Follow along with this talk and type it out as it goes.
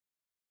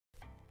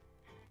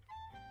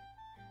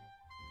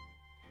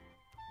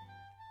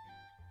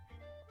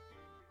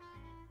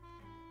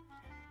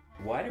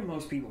Why do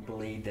most people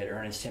believe that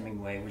Ernest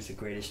Hemingway was the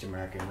greatest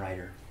American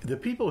writer? The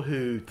people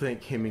who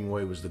think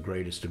Hemingway was the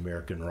greatest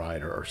American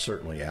writer are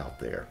certainly out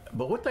there.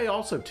 But what they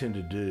also tend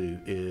to do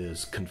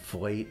is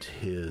conflate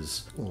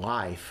his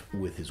life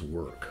with his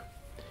work.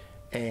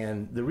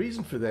 And the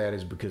reason for that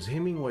is because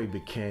Hemingway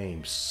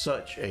became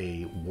such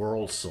a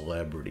world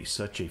celebrity,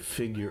 such a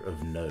figure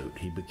of note.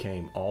 He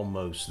became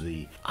almost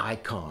the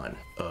icon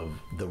of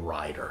the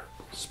writer,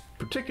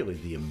 particularly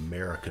the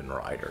American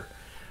writer.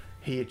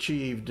 He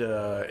achieved,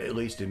 at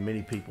least in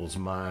many people's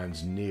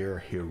minds, near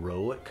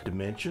heroic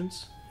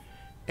dimensions.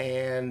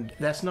 And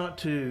that's not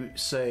to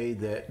say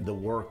that the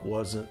work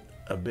wasn't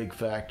a big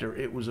factor.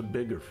 It was a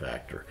bigger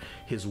factor.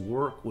 His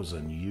work was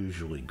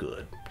unusually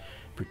good,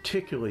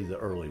 particularly the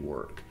early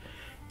work.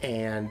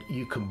 And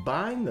you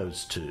combine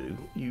those two,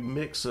 you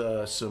mix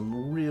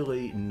some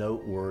really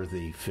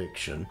noteworthy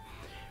fiction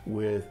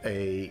with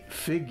a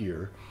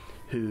figure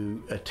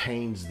who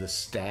attains the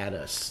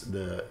status,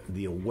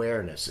 the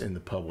awareness in the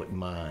public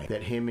mind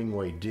that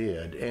Hemingway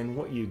did. And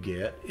what you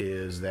get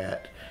is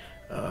that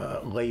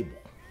label,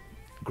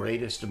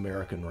 greatest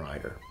American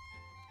writer.